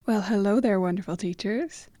Well, hello there, wonderful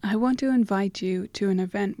teachers. I want to invite you to an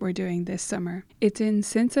event we're doing this summer. It's in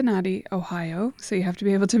Cincinnati, Ohio, so you have to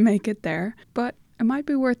be able to make it there, but it might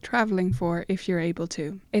be worth traveling for if you're able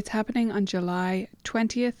to. It's happening on July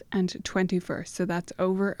 20th and 21st, so that's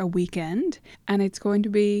over a weekend, and it's going to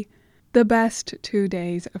be the best 2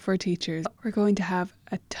 days for teachers. We're going to have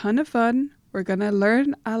a ton of fun. We're going to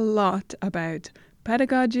learn a lot about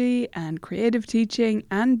pedagogy and creative teaching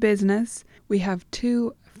and business. We have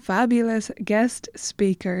 2 fabulous guest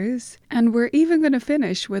speakers, and we're even going to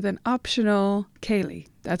finish with an optional ceilidh.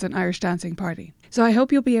 That's an Irish dancing party. So I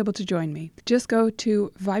hope you'll be able to join me. Just go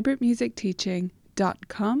to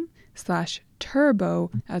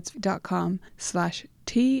vibrantmusicteaching.com/turbo. That's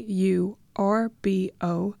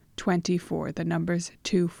 .com/TURBO24. The number's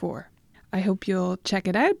 24. I hope you'll check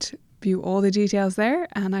it out, view all the details there,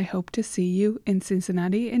 and I hope to see you in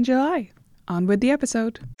Cincinnati in July. On with the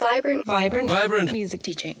episode. Vibrant music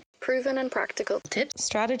teaching. Proven and practical Tips,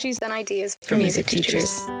 strategies, and ideas for music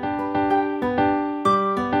teachers.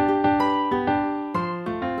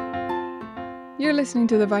 You're listening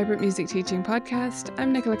to the Vibrant Music Teaching Podcast.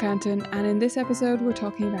 I'm Nicola Canton, and in this episode we're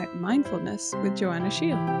talking about mindfulness with Joanna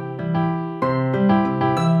Shiel.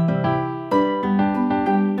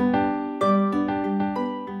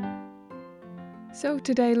 So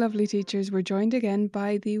today, lovely teachers, we're joined again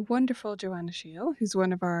by the wonderful Joanna Shiel, who's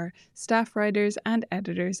one of our staff writers and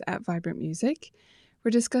editors at Vibrant Music.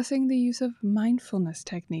 We're discussing the use of mindfulness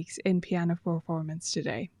techniques in piano performance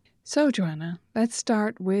today. So Joanna, let's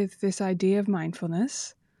start with this idea of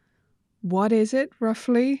mindfulness. What is it,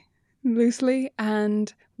 roughly, loosely,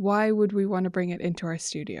 and why would we want to bring it into our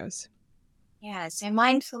studios? Yeah, so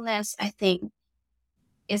mindfulness, I think,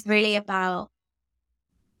 is really about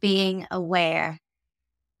being aware.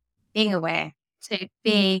 So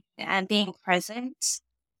being present.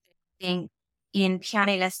 Being in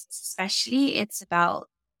piano lessons especially, it's about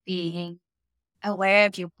being aware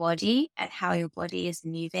of your body and how your body is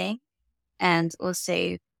moving, and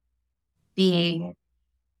also being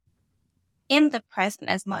in the present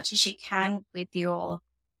as much as you can with your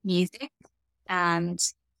music,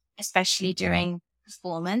 and especially during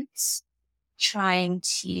performance, trying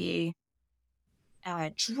to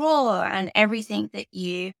draw on everything that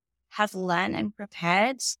you have learned and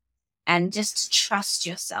prepared, and just to trust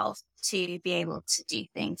yourself to be able to do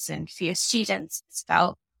things. And for your students, it's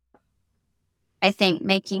about, I think,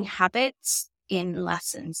 making habits in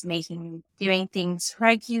lessons, doing things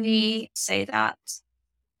regularly, so that,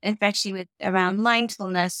 especially with around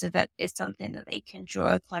mindfulness, so that it's something that they can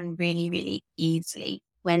draw upon really, really easily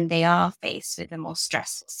when they are faced with a more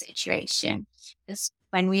stressful situation. Because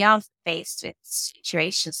when we are faced with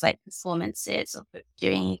situations like performances or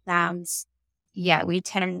doing exams, we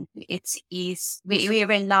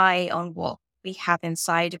rely on what we have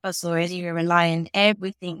inside of us already. We rely on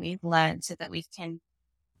everything we've learned so that we can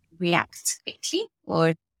react quickly.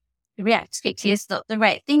 Or react quickly is not the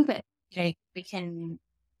right thing, but we can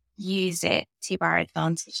use it to our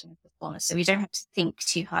advantage in the performance, so we don't have to think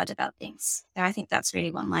too hard about things. So I think that's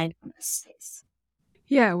really what mindfulness is.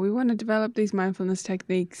 Yeah, we want to develop these mindfulness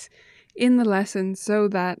techniques in the lessons so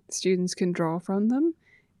that students can draw from them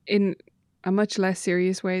in a much less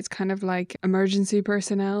serious way. It's kind of like emergency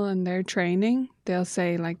personnel and their training. They'll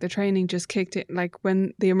say, like, the training just kicked in. Like,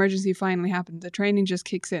 when the emergency finally happened, the training just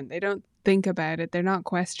kicks in. They don't think about it. They're not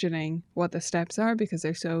questioning what the steps are because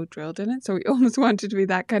they're so drilled in it. So we almost want it to be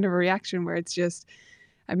that kind of a reaction where it's just,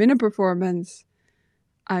 I'm in a performance,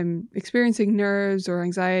 I'm experiencing nerves or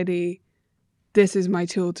anxiety. This is my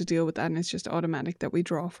tool to deal with that, and it's just automatic that we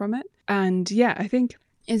draw from it. And yeah, I think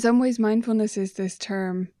in some ways mindfulness is this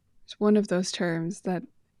term. It's one of those terms that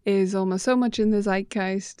is almost so much in the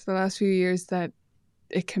zeitgeist the last few years that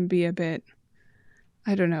it can be a bit,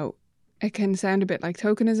 I don't know, it can sound a bit like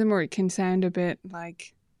tokenism, or it can sound a bit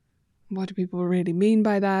like, what do people really mean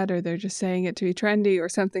by that? Or they're just saying it to be trendy or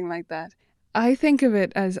something like that. I think of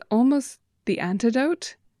it as almost the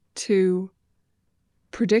antidote to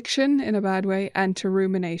prediction in a bad way and to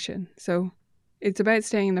rumination. So it's about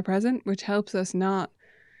staying in the present, which helps us not,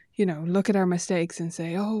 look at our mistakes and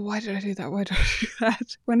say, oh, why did I do that? Why did I do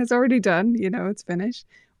that? When it's already done, it's finished.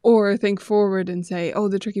 Or think forward and say, oh,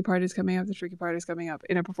 the tricky part is coming up. The tricky part is coming up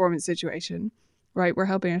in a performance situation, right? We're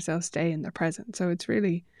helping ourselves stay in the present. So it's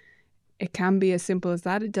really, it can be as simple as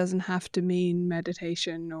that. It doesn't have to mean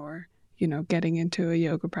meditation or, getting into a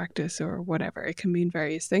yoga practice or whatever. It can mean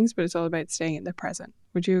various things, but it's all about staying in the present.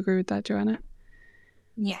 Would you agree with that, Joanna?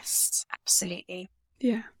 Yes, absolutely.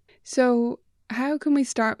 Yeah. So how can we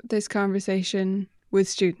start this conversation with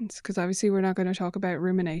students? Because obviously we're not going to talk about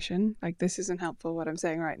rumination. Like, this isn't helpful, what I'm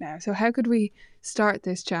saying right now. So how could we start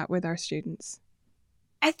this chat with our students?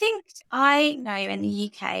 I think I know in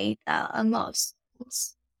the UK that a lot of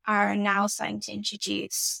schools are now starting to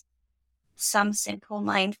introduce some simple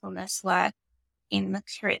mindfulness work in the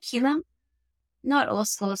curriculum. Not all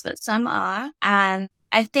schools, but some are. And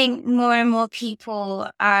I think more and more people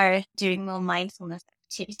are doing more mindfulness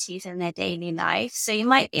activities in their daily life. So you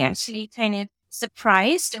might be actually kind of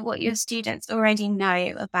surprised at what your students already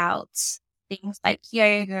know about things like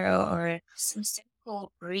yoga or some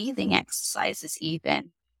simple breathing exercises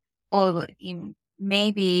even. Or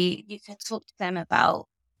maybe you could talk to them about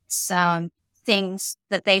some things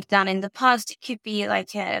that they've done in the past. It could be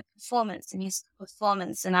like a performance, a musical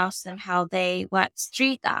performance, and ask them how they worked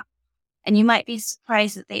through that. And you might be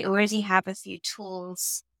surprised that they already have a few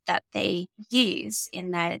tools that they use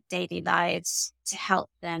in their daily lives to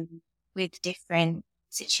help them with different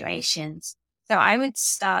situations. So I would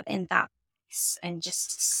start in that place and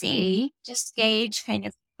just see, just gauge kind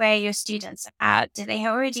of where your students are at. Do they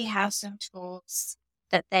already have some tools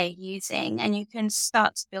that they're using? And you can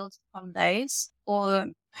start to build upon those, or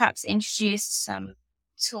perhaps introduce some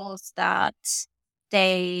tools that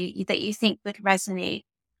you think would resonate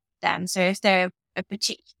them. So if they're a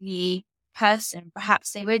particularly person,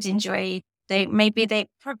 perhaps they would enjoy, they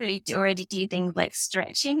probably already do things like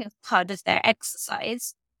stretching as part of their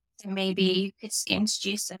exercise. So maybe you could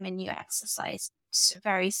introduce them a new exercise. So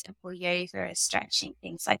very simple yoga, stretching,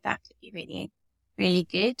 things like that could be really, really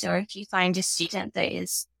good. Or if you find a student that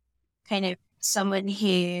is kind of someone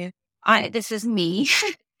who, this is me.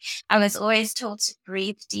 I was always told to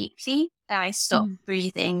breathe deeply. I stop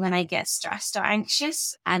breathing when I get stressed or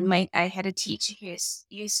anxious. And I had a teacher who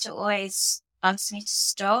used to always ask me to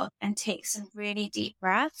stop and take some really deep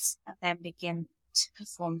breaths and then begin to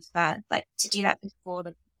perform that, like to do that before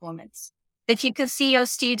the performance. If you can see your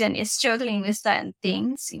student is struggling with certain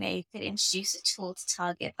things, you could introduce a tool to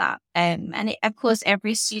target that. Of course,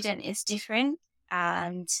 every student is different.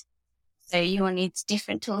 And so you will need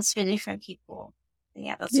different tools for different people.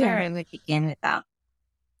 Yeah, that's where I would begin with that.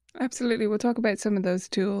 Absolutely. We'll talk about some of those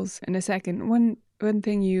tools in a second. One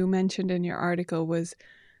thing you mentioned in your article was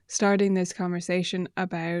starting this conversation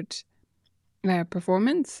about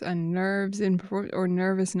performance and nerves or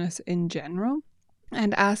nervousness in general,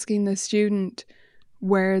 and asking the student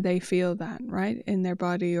where they feel that, right, in their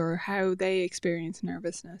body, or how they experience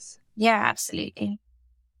nervousness. Yeah, absolutely.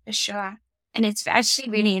 For sure. And it's actually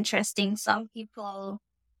really interesting. Some people,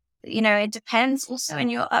 it depends also on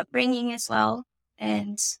your upbringing as well.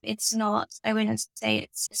 And it's not, I wouldn't say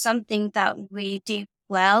it's something that we do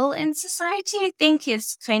well in society. I think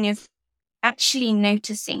is kind of actually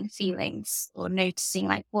noticing feelings, or noticing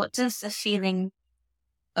like, what does the feeling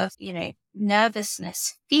of,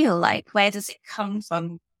 nervousness feel like? Where does it come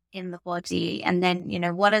from in the body? And then,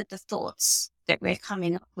 what are the thoughts that we're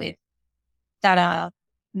coming up with that are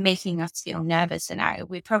making us feel nervous? And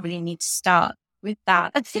we probably need to start with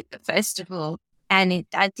that, first of all. And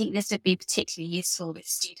I think this would be particularly useful with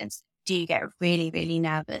students who do get really, really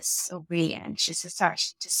nervous or really anxious. It's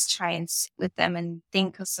actually just try and sit with them and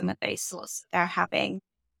think of some of those thoughts that they're having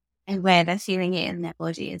and where they're feeling it in their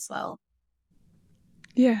body as well.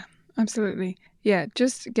 Yeah, absolutely. Yeah,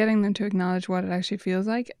 just getting them to acknowledge what it actually feels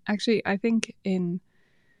like. Actually, I think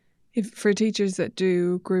if for teachers that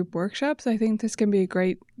do group workshops, I think this can be a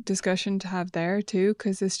great discussion to have there too,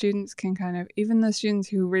 because the students can even the students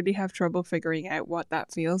who really have trouble figuring out what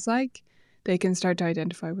that feels like, they can start to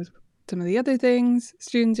identify with some of the other things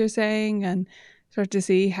students are saying and start to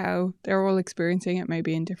see how they're all experiencing it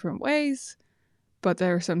maybe in different ways, but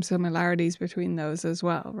there are some similarities between those as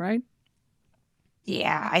well, right?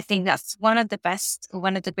 Yeah, I think that's one of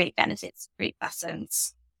the great benefits of group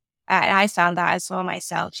lessons. I found that as well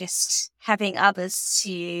myself. Just having others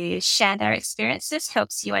to share their experiences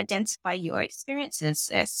helps you identify your experiences.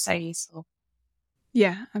 It's so useful.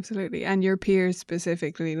 Yeah, absolutely. And your peers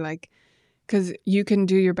specifically, like, because you can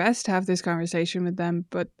do your best to have this conversation with them,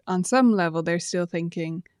 but on some level, they're still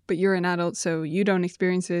thinking, but you're an adult, so you don't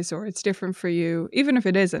experience this, or it's different for you, even if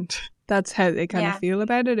it isn't. That's how they kind of Yeah. feel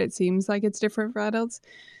about it. It seems like it's different for adults.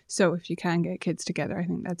 So if you can get kids together, I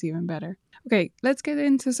think that's even better. Okay, let's get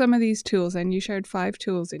into some of these tools. And you shared 5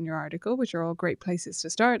 tools in your article, which are all great places to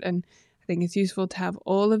start. And I think it's useful to have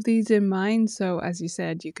all of these in mind. So as you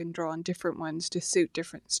said, you can draw on different ones to suit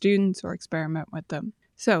different students or experiment with them.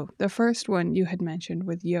 So the first one you had mentioned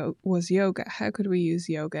was yoga. How could we use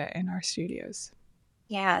yoga in our studios?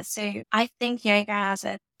 Yeah, so I think yoga has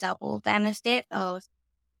a double benefit of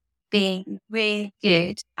being really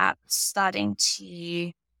good at starting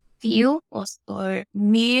to feel or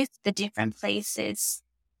move the different places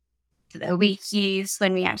that we use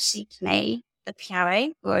when we actually play the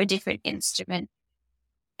piano or a different instrument.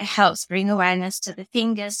 It helps bring awareness to the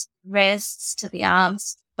fingers, wrists, to the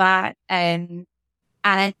arms, back. And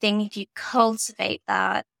I think if you cultivate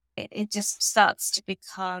that, it just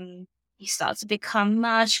you start to become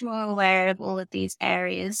much more aware of all of these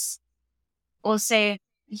areas. Also,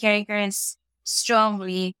 yoga is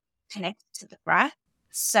strongly connected to the breath.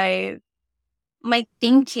 So my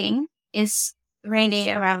thinking is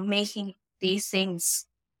really around making these things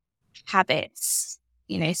habits,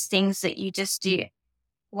 things that you just do.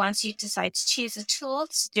 Once you decide to choose a tool,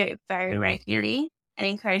 to do it very regularly, and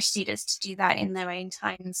encourage students to do that in their own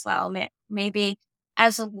time as well. Maybe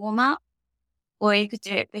as a warm-up, or you could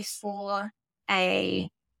do it before a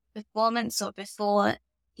performance or before,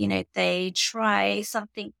 they try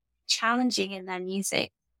something challenging in their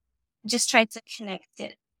music. Just try to connect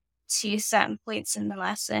it to certain points in the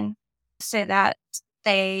lesson so that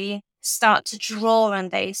they start to draw on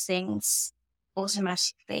those things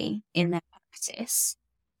automatically in their practice.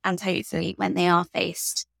 And hopefully when they are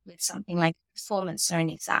faced with something like a performance or an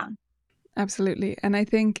exam. Absolutely. And I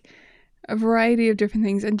think a variety of different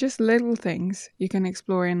things and just little things you can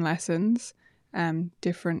explore in lessons,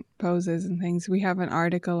 different poses and things. We have an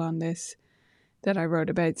article on this that I wrote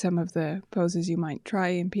about some of the poses you might try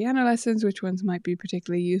in piano lessons, which ones might be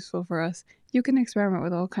particularly useful for us. You can experiment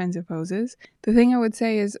with all kinds of poses. The thing I would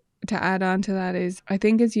say is, to add on to that, is I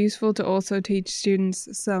think it's useful to also teach students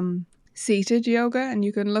some seated yoga, and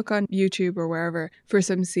you can look on YouTube or wherever for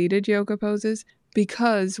some seated yoga poses,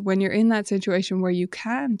 because when you're in that situation where you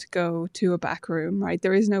can't go to a back room, right,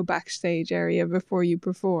 there is no backstage area before you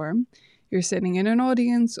perform, you're sitting in an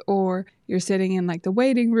audience or you're sitting in like the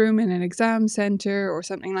waiting room in an exam center or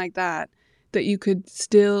something like that, that you could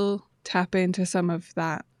still tap into some of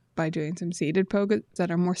that by doing some seated poses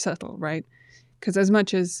that are more subtle, right? Because as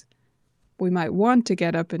much as we might want to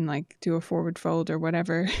get up and like do a forward fold or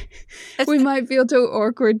whatever, we might feel too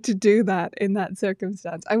awkward to do that in that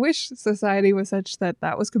circumstance. I wish society was such that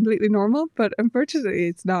that was completely normal, but unfortunately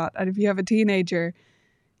it's not. And if you have a teenager,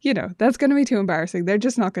 that's going to be too embarrassing. They're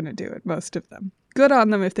just not going to do it, most of them. Good on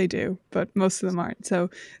them if they do, but most of them aren't. So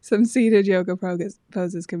some seated yoga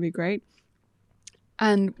poses can be great.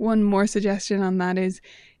 And one more suggestion on that is,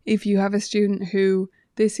 if you have a student who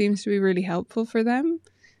this seems to be really helpful for them,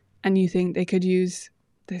 and you think they could use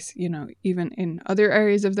this, even in other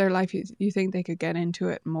areas of their life, you think they could get into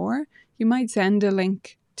it more, you might send a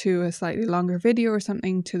link to a slightly longer video or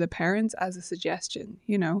something to the parents as a suggestion.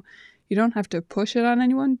 You don't have to push it on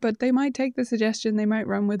anyone, but they might take the suggestion, they might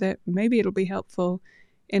run with it. Maybe it'll be helpful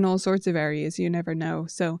in all sorts of areas. You never know.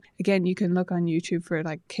 So again, you can look on YouTube for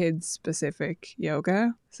like kids specific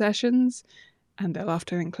yoga sessions, and they'll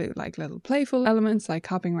often include like little playful elements like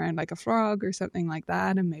hopping around like a frog or something like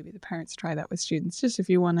that. And maybe the parents try that with students, just if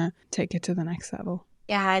you want to take it to the next level.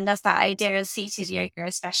 Yeah, I love that idea of seated yoga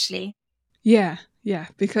especially. Yeah,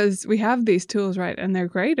 because we have these tools, right? And they're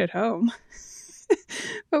great at home.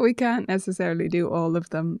 But we can't necessarily do all of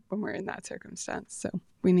them when we're in that circumstance. So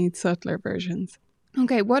we need subtler versions.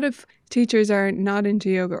 Okay, what if teachers are not into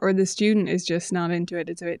yoga, or the student is just not into it?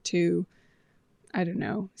 It's a bit too, I don't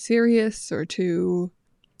know, serious or too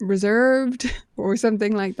reserved or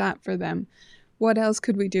something like that for them. What else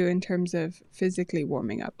could we do in terms of physically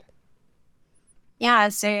warming up? Yeah,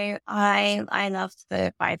 so I love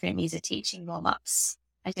the vibrant music teaching warm-ups.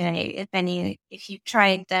 I don't know if you've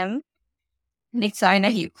tried them. Lisa, I know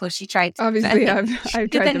you, of course, you tried them. Obviously, I've tried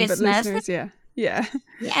them, but listeners, yeah. Yeah,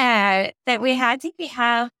 I think we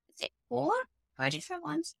have, is it four different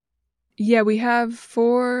ones? Yeah, we have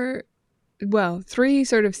three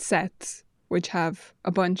sort of sets, which have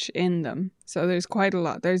a bunch in them. So there's quite a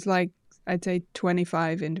lot. There's like, I'd say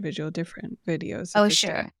 25 individual different videos. Oh,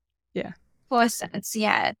 sure. Yeah. 4 sets,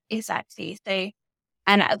 yeah, exactly. So,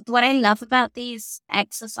 and what I love about these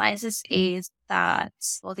exercises is that,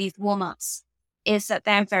 or these warm-ups, is that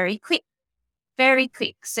they're very quick, very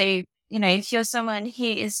quick. So, if you're someone who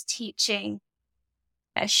is teaching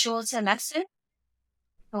a shorter lesson,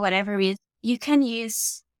 for whatever reason, you can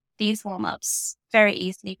use these warm-ups very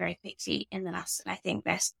easily, very quickly in the lesson. I think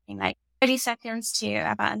there's something like 30 seconds to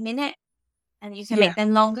about a minute, and you can make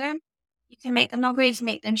them longer. You can make them longer, you can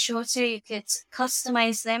make them shorter, you could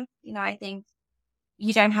customize them. I think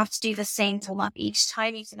you don't have to do the same warm-up each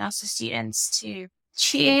time. You can ask the students to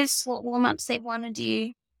choose what warm-ups they want to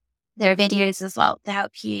do. There are videos as well to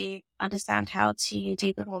help you understand how to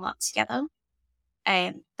do the warm-up together.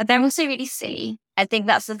 But they're also really silly. I think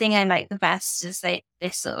that's the thing I like the best, is they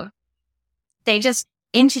just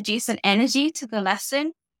introduce an energy to the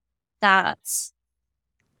lesson that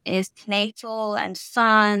is playful and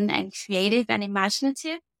fun and creative and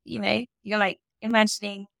imaginative. You're like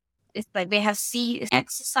imagining it's like we have sea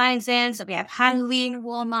exercises, so we have Halloween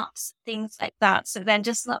warm-ups, things like that. So they're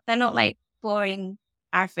not like boring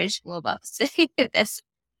average warm-ups. There's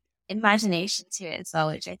imagination to it as well,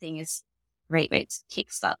 which I think is a great way to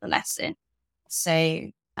kickstart the lesson. So,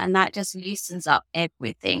 and that just loosens up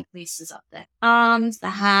everything, loosens up the arms,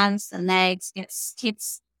 the hands, the legs, gets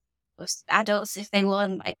kids or adults, if they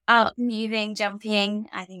want, like out, moving, jumping.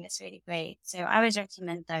 I think it's really great. So I would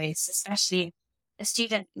recommend those, especially a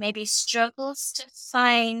student maybe struggles to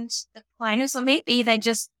find the finals, or maybe they're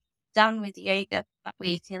just done with yoga that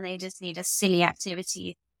week and they just need a silly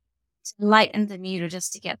activity to lighten the mood or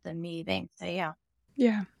just to get them moving. So yeah.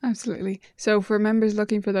 Yeah, absolutely. So for members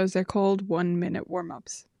looking for those, they're called 1-minute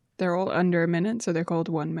warm-ups. They're all under a minute, so they're called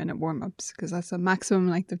 1-minute warm-ups because that's the maximum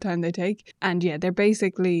length of time they take. And yeah,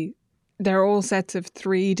 they're all sets of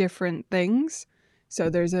 3 different things. So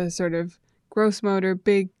there's a sort of gross motor,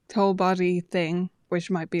 big whole body thing,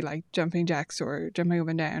 which might be like jumping jacks or jumping up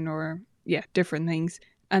and down or different things.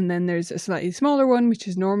 And then there's a slightly smaller one, which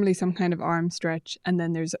is normally some kind of arm stretch. And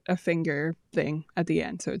then there's a finger thing at the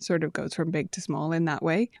end. So it sort of goes from big to small in that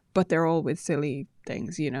way. But they're all with silly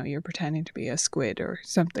things. You're pretending to be a squid or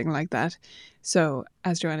something like that. So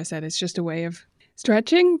as Joanna said, it's just a way of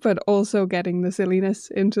stretching, but also getting the silliness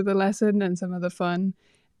into the lesson and some of the fun.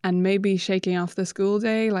 And maybe shaking off the school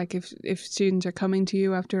day. Like if students are coming to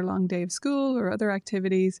you after a long day of school or other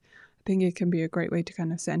activities, I think it can be a great way to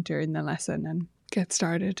kind of center in the lesson and get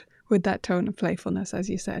started with that tone of playfulness, as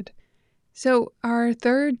you said. So our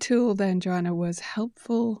third tool then, Joanna, was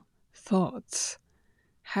helpful thoughts.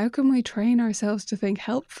 How can we train ourselves to think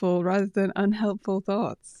helpful rather than unhelpful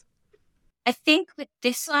thoughts? I think with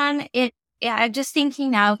this one, I'm just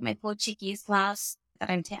thinking now of my Portuguese class that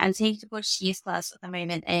I'm taking the Portuguese class at the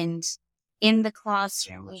moment. And in the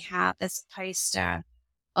classroom, we have this poster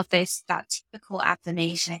of that typical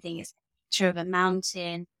affirmation. I think it's a picture of a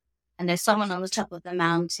mountain and there's someone on the top of the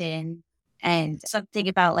mountain and something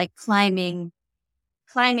about like climbing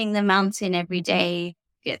the mountain every day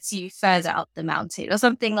gets you further up the mountain or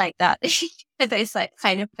something like that. Those like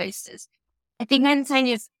kind of posters. I think I'm kind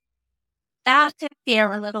of, that could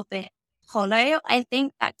feel a little bit hollow. I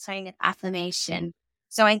think that kind of affirmation.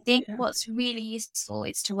 So I think what's really useful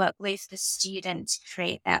is to work with the student to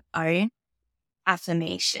create their own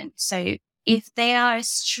affirmation. So if they are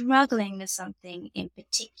struggling with something in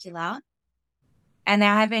particular and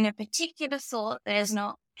they're having a particular thought that is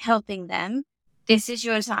not helping them, this is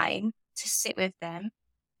your time to sit with them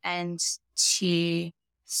and to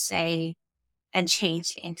say and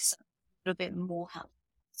change it into something a little bit more helpful.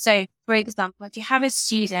 So, for example, if you have a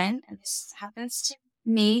student, and this happens to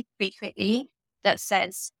me frequently, that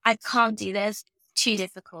says, I can't do this, it's too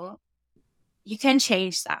difficult, you can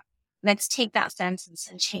change that. Let's take that sentence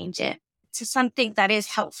and change it to something that is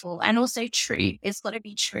helpful and also true. It's got to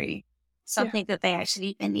be true, something that they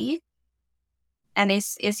actually believe and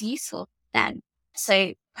is useful then.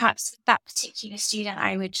 So perhaps with that particular student,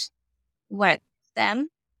 I would work with them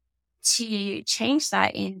to change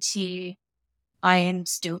that into, I am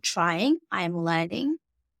still trying, I am learning,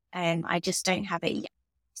 and I just don't have it yet.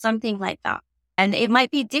 Something like that. And it might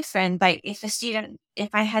be different, but if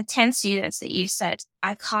I had 10 students that you said,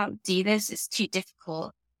 I can't do this, it's too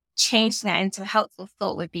difficult, changing that into a helpful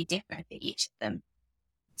thought would be different for each of them.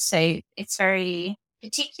 So it's very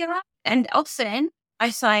particular. And often I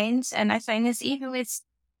find this even with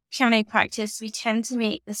piano practice, we tend to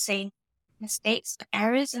make the same mistakes or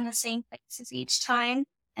errors in the same places each time.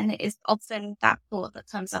 And it is often that thought that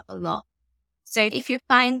comes up a lot. So if you're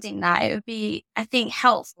finding that, it would be, I think,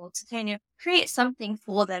 helpful to kind of create something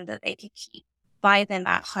for them that they could keep by them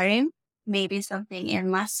at home, maybe something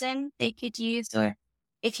in lesson they could use, or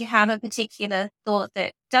if you have a particular thought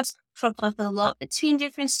that does crop up a lot between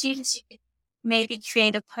different students, you could maybe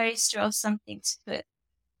create a poster or something to put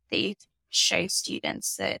that you can show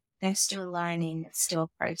students that they're still learning, it's still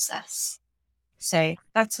a process. So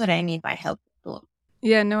that's what I mean by helpful thought.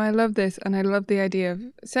 Yeah, no, I love this. And I love the idea of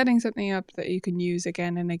setting something up that you can use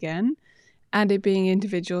again and again and it being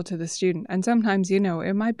individual to the student. And sometimes,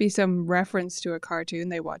 it might be some reference to a cartoon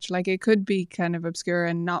they watch. Like it could be kind of obscure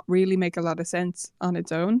and not really make a lot of sense on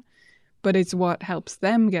its own, but it's what helps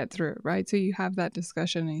them get through it, right? So you have that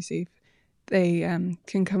discussion and you see if they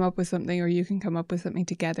can come up with something or you can come up with something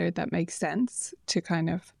together that makes sense to kind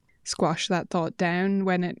of squash that thought down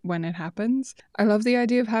when it happens. I love the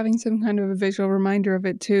idea of having some kind of a visual reminder of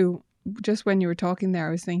it too. Just when you were talking there,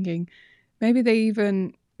 I was thinking maybe they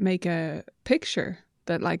even make a picture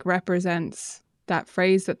that like represents that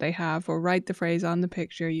phrase that they have or write the phrase on the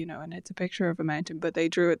picture, and it's a picture of a mountain, but they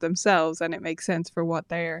drew it themselves and it makes sense for what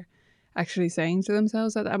they're actually saying to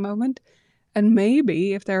themselves at that moment. And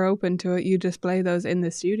maybe if they're open to it, you display those in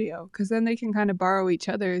the studio, because then they can kind of borrow each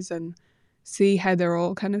other's and see how they're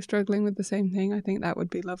all kind of struggling with the same thing. I think that would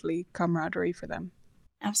be lovely camaraderie for them.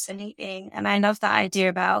 Absolutely. And I love that idea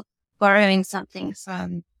about borrowing something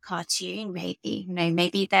from cartoon, maybe.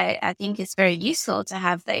 Maybe that I think it's very useful to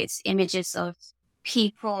have those images of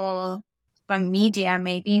people from media,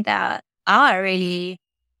 maybe that are really,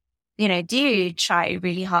 do try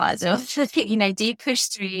really hard or, do push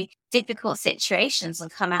through difficult situations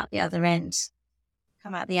and come out the other end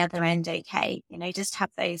okay. Just have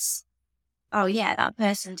those, oh yeah, that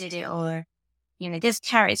person did it, or, this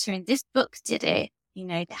character in this book did it.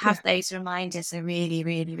 To have those reminders are really,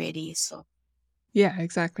 really, really useful. Yeah,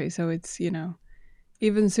 exactly. So it's,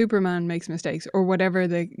 even Superman makes mistakes, or whatever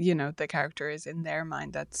the character is in their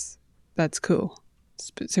mind. That's cool.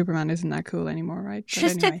 Superman isn't that cool anymore, right? But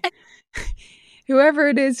anyway, whoever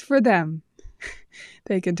it is for them,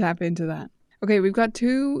 they can tap into that. Okay, we've got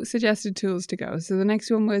 2 suggested tools to go. So the next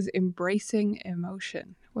one was embracing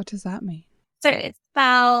emotion. What does that mean? So it's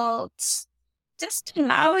about just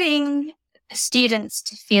allowing students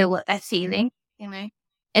to feel what they're feeling,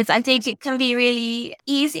 I think it can be really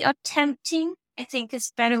easy or tempting. I think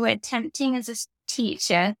it's better word, tempting, as a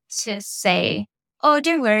teacher to say, oh,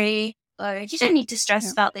 don't worry, or you don't need to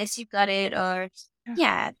stress about this, you've got it, or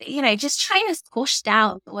just trying to push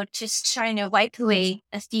down or just trying to wipe away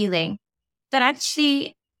a feeling. But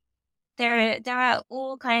actually, there are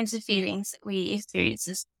all kinds of feelings that we experience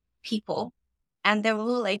as people, and they're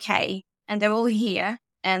all okay, and they're all here,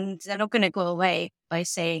 and they're not going to go away by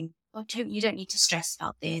saying, oh, you don't need to stress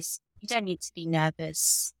about this. You don't need to be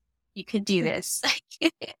nervous. You can do this.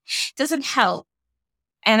 It doesn't help.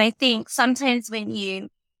 And I think sometimes when you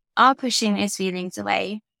are pushing those feelings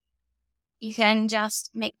away, you can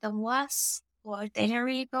just make them worse, or they don't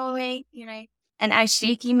really go away, And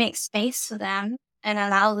actually, if you make space for them and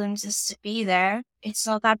allow them just to be there, it's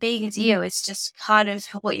not that big a deal. It's just part of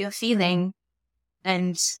what you're feeling.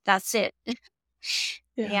 And that's it.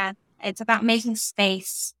 Yeah. It's about making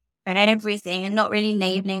space for everything and not really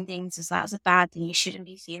labeling things as that's a bad thing. You shouldn't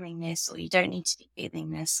be feeling this, or you don't need to be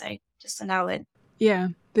feeling this. So just allow it. Yeah.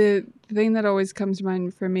 The thing that always comes to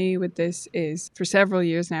mind for me with this is, for several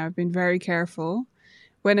years now, I've been very careful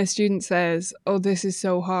when a student says, oh, this is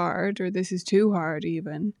so hard, or this is too hard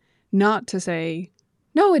even, not to say,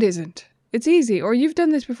 no, it isn't. It's easy, or you've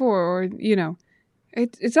done this before, or,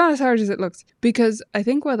 it's not as hard as it looks. Because I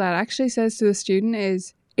think what that actually says to the student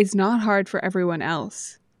is, it's not hard for everyone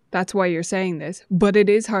else. That's why you're saying this, but it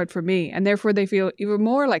is hard for me. And therefore they feel even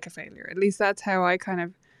more like a failure. At least that's how I kind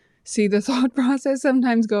of see the thought process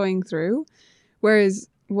sometimes going through. Whereas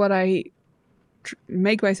what I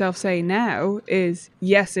make myself say now is,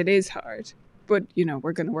 yes, it is hard, but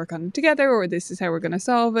we're going to work on it together, or this is how we're going to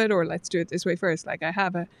solve it, or let's do it this way first. Like, I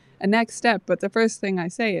have a next step, but the first thing I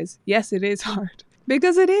say is, yes, it is hard,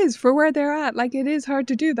 because it is for where they're at. Like, it is hard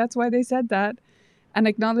to do. That's why they said that. And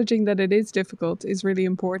acknowledging that it is difficult is really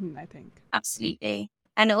important, I think. Absolutely.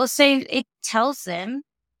 And also it tells them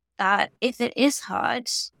that if it is hard,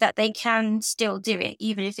 that they can still do it,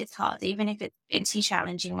 even if it's hard, even if it's too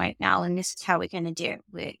challenging right now, and this is how we're going to do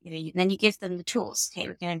it. Then you give them the tools. Okay,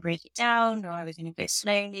 we're going to break it down, or we're going to go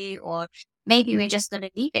slowly, or maybe we're just going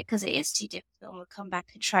to leave it because it is too difficult. We'll come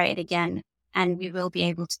back and try it again, and we will be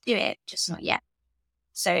able to do it, just not yet.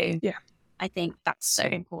 So yeah, I think that's so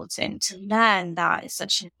important to learn. That is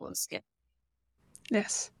such an important skill.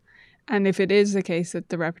 Yes. And if it is the case that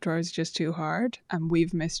the repertoire is just too hard and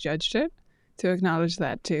we've misjudged it, to acknowledge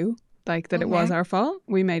that too. Like that it was our fault.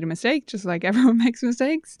 We made a mistake, just like everyone makes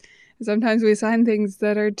mistakes. Sometimes we assign things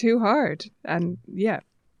that are too hard. And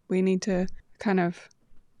we need to kind of,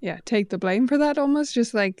 take the blame for that almost.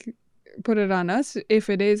 Just like put it on us if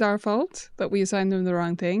it is our fault that we assigned them the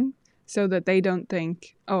wrong thing, so that they don't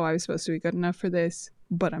think, oh, I was supposed to be good enough for this,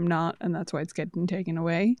 but I'm not, and that's why it's getting taken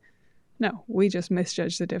away. No, we just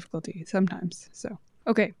misjudge the difficulty sometimes. So,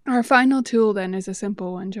 okay. Our final tool then is a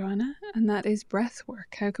simple one, Joanna, and that is breath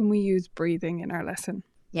work. How can we use breathing in our lesson?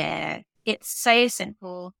 Yeah, it's so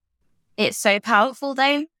simple. It's so powerful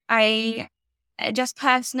though. I just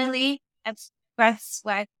personally, breath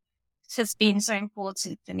work has been so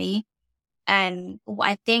important for me. And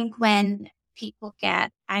I think when people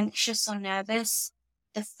get anxious or nervous,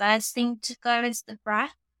 the first thing to go is the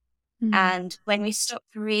breath. And when we stop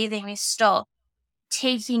breathing, we stop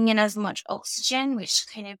taking in as much oxygen, which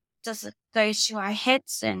kind of doesn't go to our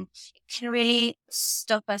heads, and it can really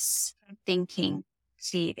stop us from thinking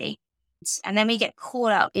clearly. and then we get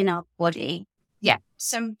caught up in our body. Yeah.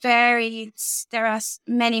 There are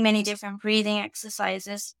many, many different breathing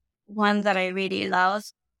exercises. One that I really love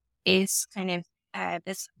is kind of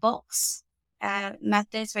this box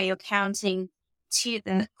methods where you're counting to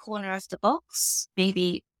the corner of the box,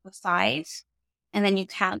 maybe for 5, and then you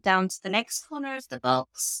count down to the next corner of the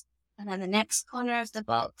box, and then the next corner of the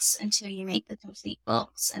box until you make the complete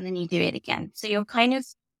box, and then you do it again. So you're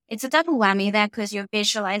it's a double whammy there because you're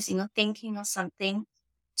visualizing or thinking of something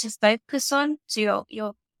to focus on. So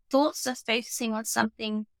your thoughts are focusing on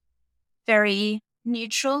something very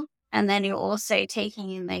neutral, and then you're also taking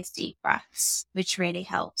in those deep breaths, which really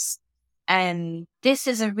helps. And this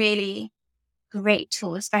is a really great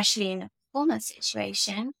tool, especially in a performance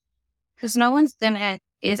situation, because no one's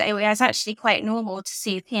it's actually quite normal to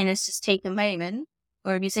see a pianist just take a moment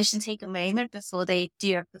or a musician take a moment before they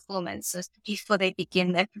do a performance, or before they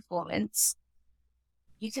begin their performance.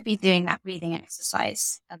 You could be doing that breathing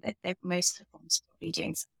exercise, and most performers probably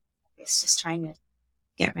doing something. It's just trying to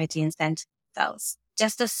get ready and center themselves.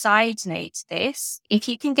 Just a side note to this, if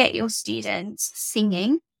you can get your students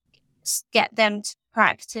singing, get them to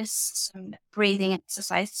practice some breathing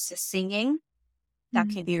exercises to singing, that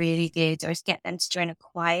can be really good. Or get them to join a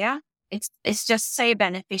choir. It's just so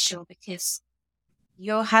beneficial because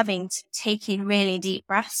you're having to take in really deep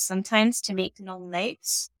breaths sometimes to make long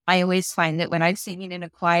notes. I always find that when I'm singing in a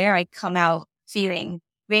choir, I come out feeling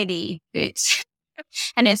really good.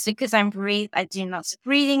 And it's because I'm doing lots of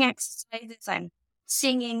breathing exercises. I'm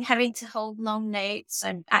singing, having to hold long notes.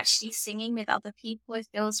 I'm actually singing with other people. It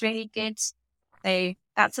feels really good. So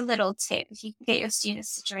that's a little tip. If you can get your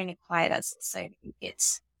students to join a choir, that's also good.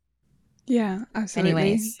 Yeah, absolutely.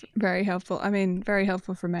 Anyways. Very helpful. I mean, very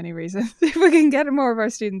helpful for many reasons. If we can get more of our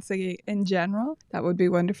students singing in general, that would be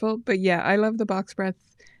wonderful. But yeah, I love the box breath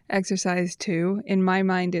exercise too. In my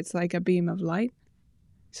mind, it's like a beam of light.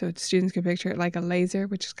 So students can picture it like a laser,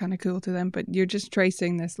 which is kind of cool to them. But you're just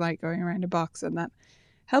tracing this light going around a box, and that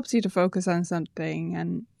helps you to focus on something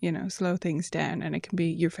and, slow things down. And it can be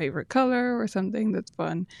your favorite color or something that's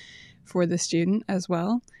fun for the student as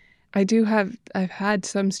well. I've had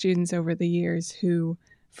some students over the years who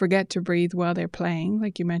forget to breathe while they're playing,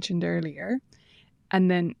 like you mentioned earlier. And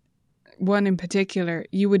then one in particular,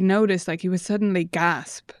 you would notice like he would suddenly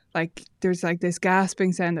gasp. Like there's like this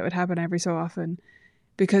gasping sound that would happen every so often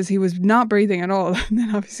because he was not breathing at all. And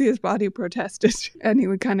then obviously his body protested and he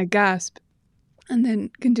would kind of gasp and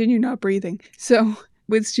then continue not breathing. So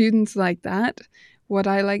with students like that, what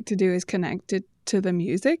I like to do is connect it to the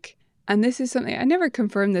music. And this is something, I never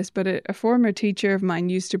confirmed this, but a former teacher of mine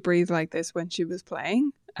used to breathe like this when she was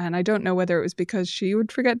playing. And I don't know whether it was because she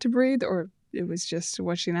would forget to breathe or it was just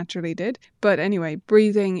what she naturally did. But anyway,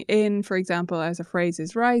 breathing in, for example, as a phrase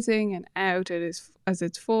is rising, and out as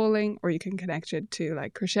it's falling, or you can connect it to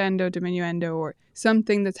like crescendo, diminuendo, or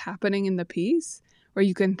something that's happening in the piece, where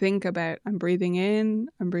you can think about, I'm breathing in,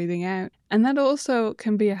 I'm breathing out. And that also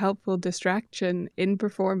can be a helpful distraction in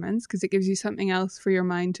performance because it gives you something else for your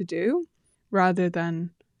mind to do rather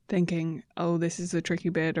than thinking, oh, this is a tricky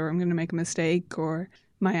bit, or I'm going to make a mistake, or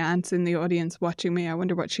my aunt's in the audience watching me, I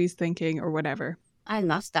wonder what she's thinking, or whatever. I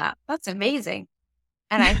love that. That's amazing.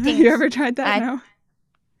 And I think... Have you ever tried that now?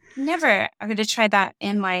 Never. I'm going to try that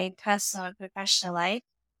in my personal and professional life.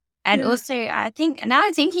 And also, I think, now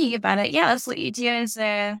I'm thinking about it, that's what you do as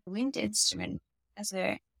a wind instrument, as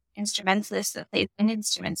a instrumentalist that plays wind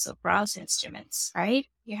instruments or brass instruments, right?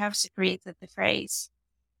 You have to breathe with the phrase.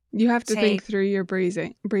 You have to think through your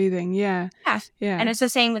breathing, yeah. Yeah. And it's the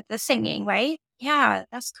same with the singing, right? Yeah,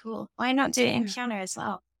 that's cool. Why not do it in piano as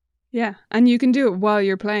well? Yeah, and you can do it while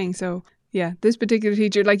you're playing. So yeah, this particular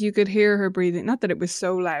teacher, like you could hear her breathing. Not that it was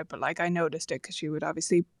so loud, but like I noticed it because she would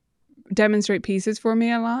obviously demonstrate pieces for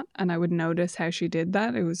me a lot, and I would notice how she did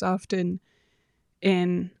that. It was often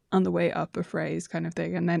in on the way up a phrase kind of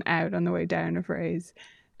thing, and then out on the way down a phrase.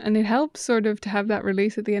 And it helps sort of to have that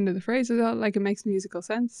release at the end of the phrase as well, like it makes musical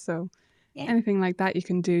sense. So anything like that you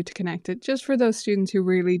can do to connect it, just for those students who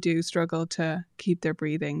really do struggle to keep their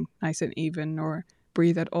breathing nice and even or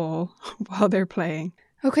breathe at all while they're playing.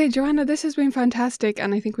 Okay, Joanna, this has been fantastic,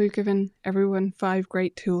 and I think we've given everyone 5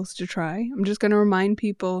 great tools to try. I'm just going to remind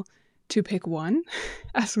people to pick one,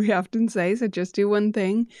 as we often say, so just do one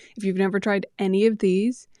thing. If you've never tried any of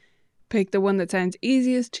these, pick the one that sounds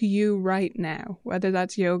easiest to you right now, whether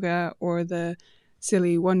that's yoga or the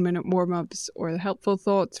silly 1-minute warm-ups or the helpful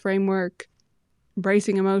thoughts framework,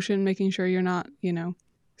 embracing emotion, making sure you're not,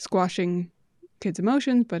 squashing kids'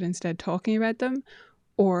 emotions, but instead talking about them,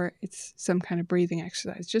 or it's some kind of breathing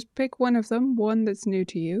exercise. Just pick one of them, one that's new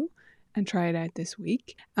to you, and try it out this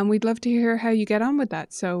week. And we'd love to hear how you get on with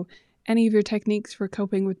that. So any of your techniques for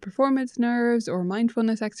coping with performance nerves or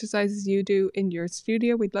mindfulness exercises you do in your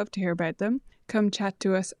studio. We'd love to hear about them. Come chat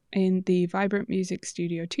to us in the Vibrant Music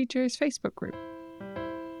Studio Teachers Facebook group.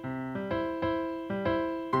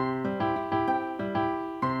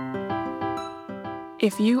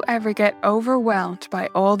 If you ever get overwhelmed by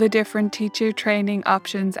all the different teacher training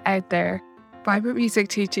options out there, Vibrant Music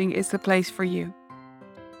Teaching is the place for you.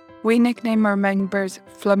 We nickname our members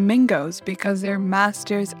flamingos because they're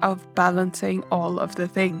masters of balancing all of the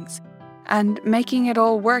things and making it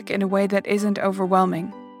all work in a way that isn't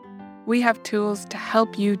overwhelming. We have tools to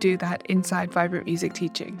help you do that inside Vibrant Music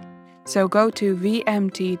Teaching. So go to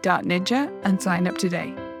vmt.ninja and sign up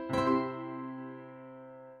today.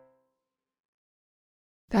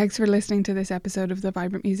 Thanks for listening to this episode of the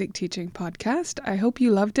Vibrant Music Teaching podcast. I hope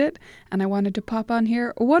you loved it, and I wanted to pop on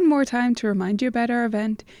here one more time to remind you about our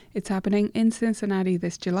event. It's happening in Cincinnati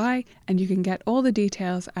this July, and you can get all the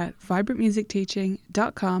details at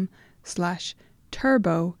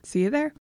vibrantmusicteaching.com/turbo. See you there.